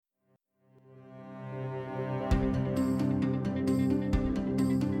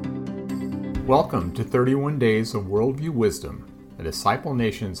Welcome to 31 Days of Worldview Wisdom, a Disciple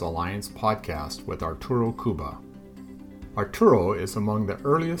Nations Alliance podcast with Arturo Cuba. Arturo is among the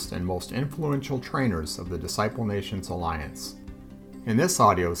earliest and most influential trainers of the Disciple Nations Alliance. In this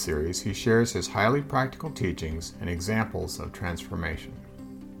audio series, he shares his highly practical teachings and examples of transformation.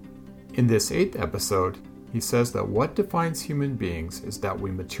 In this 8th episode, he says that what defines human beings is that we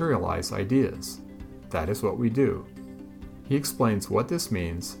materialize ideas. That is what we do. He explains what this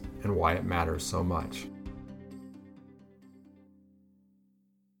means and why it matters so much.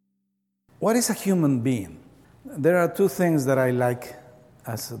 What is a human being? There are two things that I like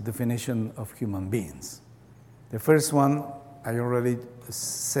as a definition of human beings. The first one, I already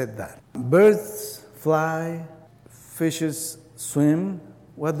said that. Birds fly, fishes swim.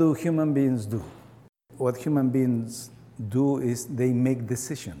 What do human beings do? What human beings do is they make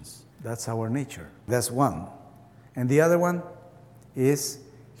decisions. That's our nature. That's one. And the other one is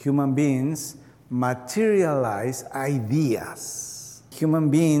human beings materialize ideas. Human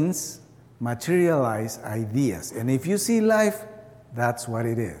beings materialize ideas. And if you see life, that's what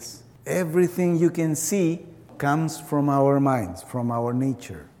it is. Everything you can see comes from our minds, from our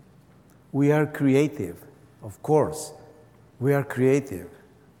nature. We are creative, of course. We are creative.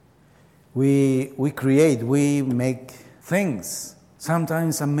 We create, we make things,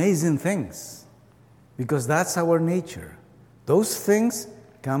 sometimes amazing things, because that's our nature. Those things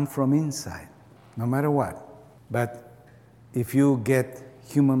come from inside, no matter what. But if you get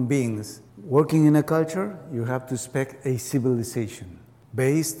human beings working in a culture, you have to expect a civilization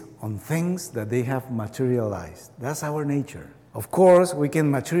based on things that they have materialized. That's our nature. Of course, we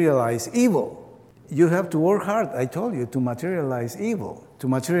can materialize evil. You have to work hard, I told you, to materialize evil, to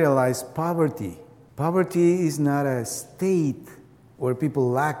materialize poverty. Poverty is not a state where people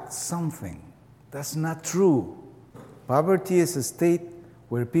lack something. That's not true. Poverty is a state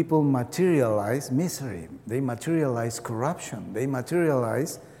where people materialize misery. They materialize corruption. They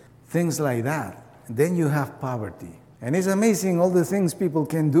materialize things like that. And then you have poverty. And it's amazing all the things people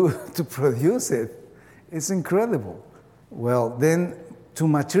can do to produce it. It's incredible. Well, then to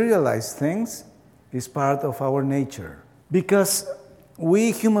materialize things is part of our nature. Because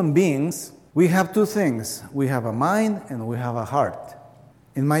we human beings, we have two things. We have a mind and we have a heart.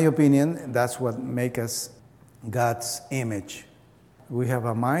 In my opinion, that's what makes us God's image. We have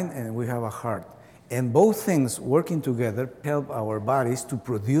a mind and we have a heart. And both things working together help our bodies to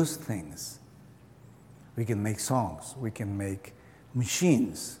produce things. We can make songs, we can make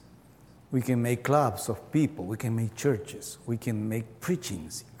machines, we can make clubs of people, we can make churches, we can make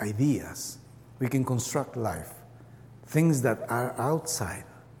preachings, ideas, we can construct life. Things that are outside,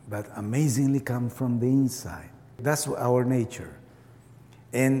 but amazingly come from the inside. That's our nature.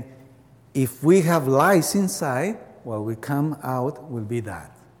 And if we have lies inside, what we come out will be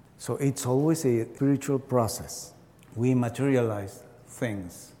that. So it's always a spiritual process. We materialize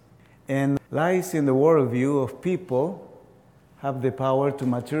things. And lies in the worldview of people have the power to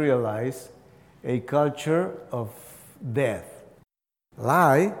materialize a culture of death.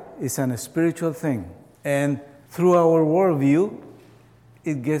 Lie is a spiritual thing. And through our worldview,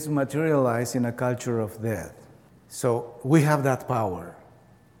 it gets materialized in a culture of death. So we have that power.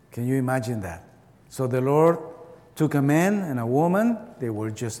 Can you imagine that? So the Lord took a man and a woman. They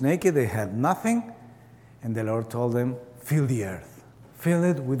were just naked. They had nothing. And the Lord told them, fill the earth. Fill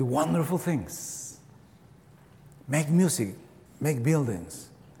it with wonderful things. Make music. Make buildings.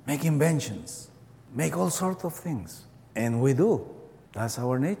 Make inventions. Make all sorts of things. And we do. That's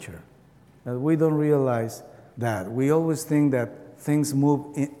our nature. But we don't realize that. We always think that things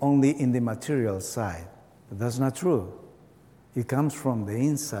move only in the material side. But that's not true. It comes from the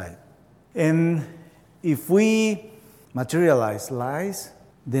inside. And if we materialize lies,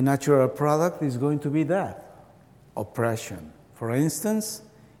 the natural product is going to be that, oppression. For instance,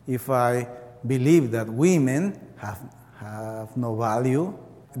 if I believe that women have no value,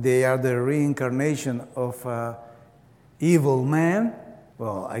 they are the reincarnation of an evil man,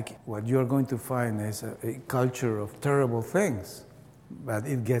 well, what you're going to find is a culture of terrible things, but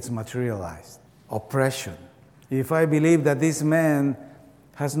it gets materialized. Oppression. If I believe that this man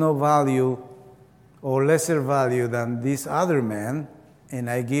has no value or lesser value than this other man, and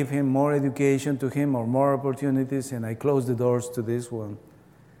I give him more education to him or more opportunities, and I close the doors to this one,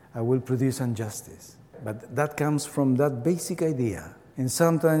 I will produce injustice. But that comes from that basic idea, and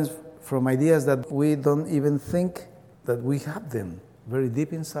sometimes from ideas that we don't even think that we have them very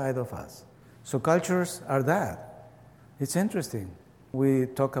deep inside of us. So cultures are that. It's interesting. We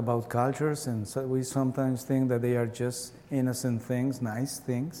talk about cultures, and so we sometimes think that they are just innocent things, nice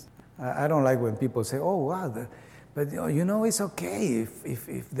things. I don't like when people say, oh, wow, But it's okay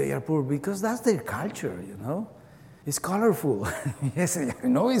if they are poor because that's their culture, It's colorful. Yes, I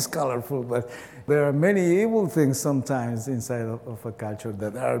know it's colorful, but there are many evil things sometimes inside of a culture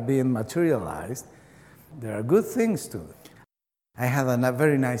that are being materialized. There are good things too. I had a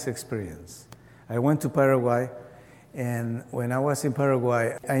very nice experience. I went to Paraguay, and when I was in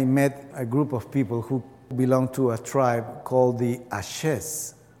Paraguay, I met a group of people who belong to a tribe called the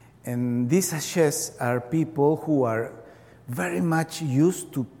Ashes. And these Ashes are people who are very much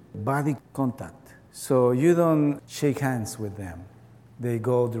used to body contact. So you don't shake hands with them. They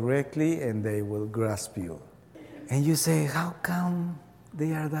go directly and they will grasp you. And you say, how come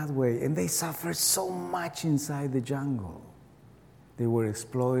they are that way? And they suffer so much inside the jungle. They were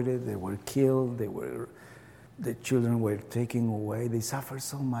exploited, they were killed, the children were taken away. They suffer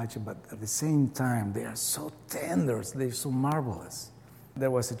so much, but at the same time, they are so tender, they're so marvelous. There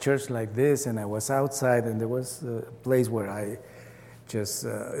was a church like this, and I was outside, and there was a place where I just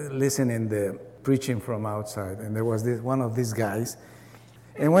listened in the preaching from outside, and there was one of these guys.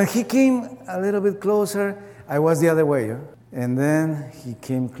 And when he came a little bit closer, I was the other way. And then he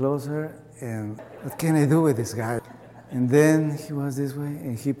came closer, and what can I do with this guy? And then he was this way,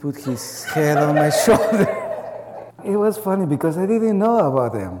 and he put his head on my shoulder. It was funny because I didn't know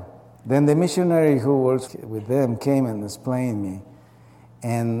about them. Then the missionary who works with them came and explained me.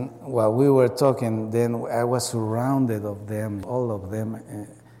 And while we were talking, then I was surrounded of them, all of them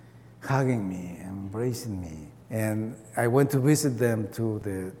hugging me, embracing me. And I went to visit them to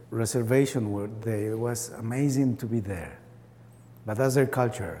the reservation where it was amazing to be there. But that's their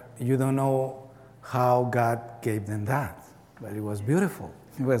culture. You don't know how God gave them that, but it was beautiful.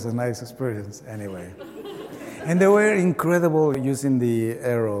 It was a nice experience anyway. And they were incredible using the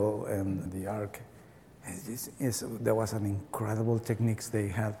arrow and the arc. There was an incredible techniques they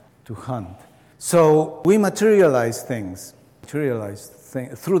had to hunt. So we materialize things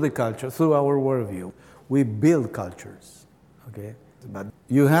through the culture, through our worldview. We build cultures, okay? But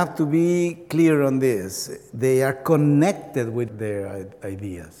you have to be clear on this. They are connected with their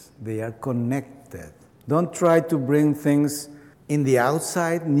ideas. They are connected. Don't try to bring things in the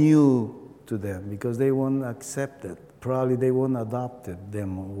outside new to them because they won't accept it. Probably they won't adopt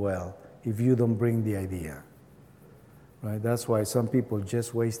them well if you don't bring the idea. Right? That's why some people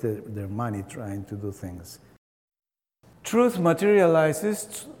just wasted their money trying to do things. Truth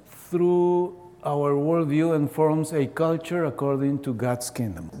materializes through our worldview and forms a culture according to God's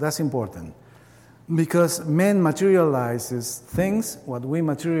kingdom. That's important. Because man materializes things, what we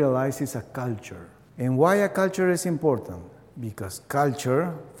materialize is a culture. And why a culture is important? Because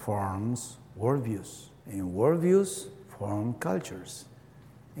culture forms worldviews. And worldviews form cultures.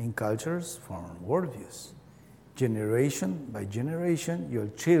 And cultures form worldviews. Generation by generation, your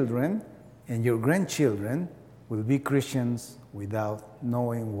children and your grandchildren will be Christians without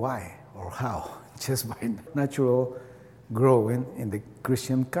knowing why or how, just by natural growing in the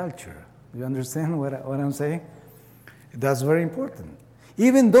Christian culture. Do you understand what I'm saying? That's very important.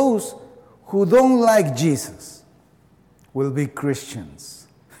 Even those who don't like Jesus will be Christians.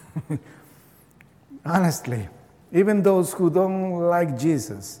 Honestly, even those who don't like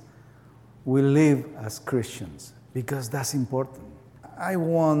Jesus will live as Christians because that's important. I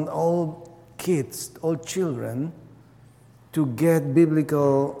want all kids, all children, to get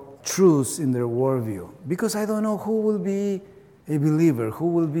biblical truths in their worldview because I don't know who will be a believer, who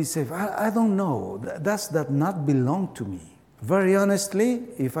will be saved. I don't know. That not belong to me. Very honestly,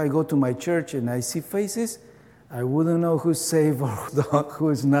 if I go to my church and I see faces, I wouldn't know who's saved or who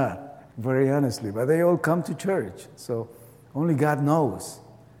is not. Very honestly. But they all come to church. So only God knows.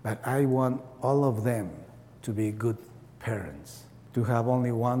 But I want all of them to be good parents, to have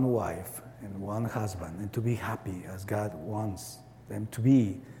only one wife and one husband, and to be happy as God wants them to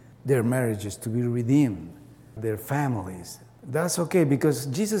be, their marriages to be redeemed, their families. That's okay, because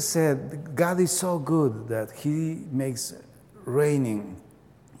Jesus said God is so good that He makes raining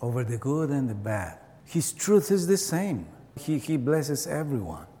over the good and the bad. His truth is the same. He blesses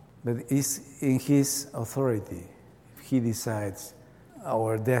everyone, but it's in His authority. He decides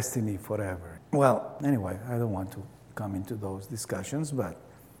our destiny forever. Well, anyway, I don't want to come into those discussions, but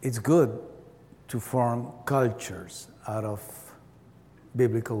it's good to form cultures out of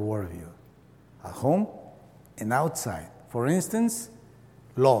biblical worldview, at home and outside. For instance,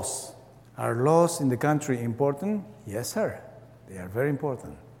 laws. Are laws in the country important? Yes, sir. They are very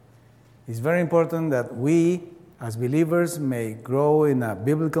important. It's very important that we, as believers, may grow in a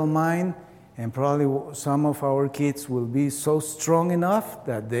biblical mind, and probably some of our kids will be so strong enough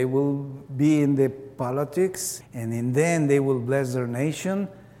that they will be in the politics, and then they will bless their nation,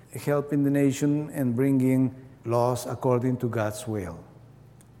 helping the nation and bringing laws according to God's will.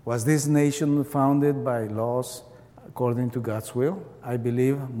 Was this nation founded by laws according to God's will? I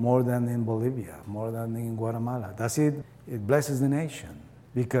believe more than in Bolivia, more than in Guatemala. That's it. It blesses the nation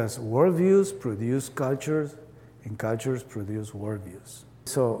because worldviews produce cultures and cultures produce worldviews.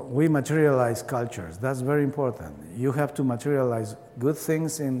 So we materialize cultures. That's very important. You have to materialize good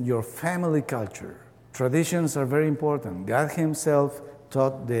things in your family culture. Traditions are very important. God Himself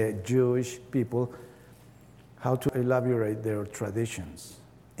taught the Jewish people how to elaborate their traditions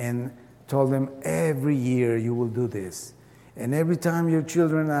and told them every year you will do this. And every time your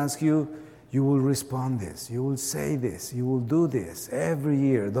children ask you, you will respond this, you will say this, you will do this every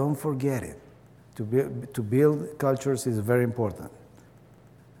year. Don't forget it. To build cultures is very important.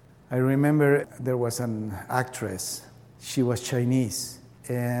 I remember there was an actress, she was Chinese,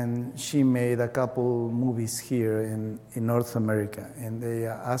 and she made a couple movies here in North America. And they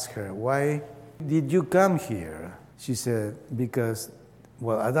asked her, why did you come here? She said, because,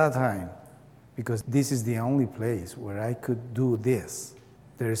 well, at that time, because this is the only place where I could do this.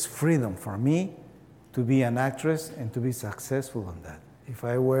 There is freedom for me to be an actress and to be successful on that. If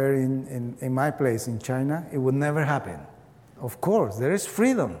I were in my place in China, it would never happen. Of course, there is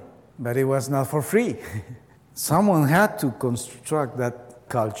freedom, but it was not for free. Someone had to construct that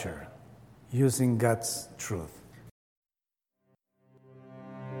culture using God's truth.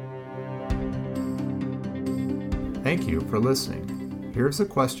 Thank you for listening. Here's a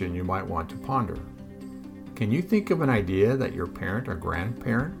question you might want to ponder. Can you think of an idea that your parent or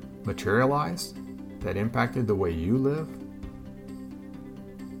grandparent materialized that impacted the way you live?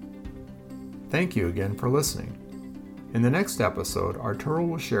 Thank you again for listening. In the next episode, Arturo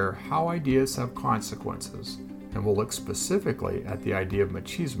will share how ideas have consequences, and will look specifically at the idea of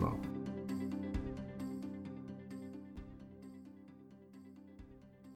machismo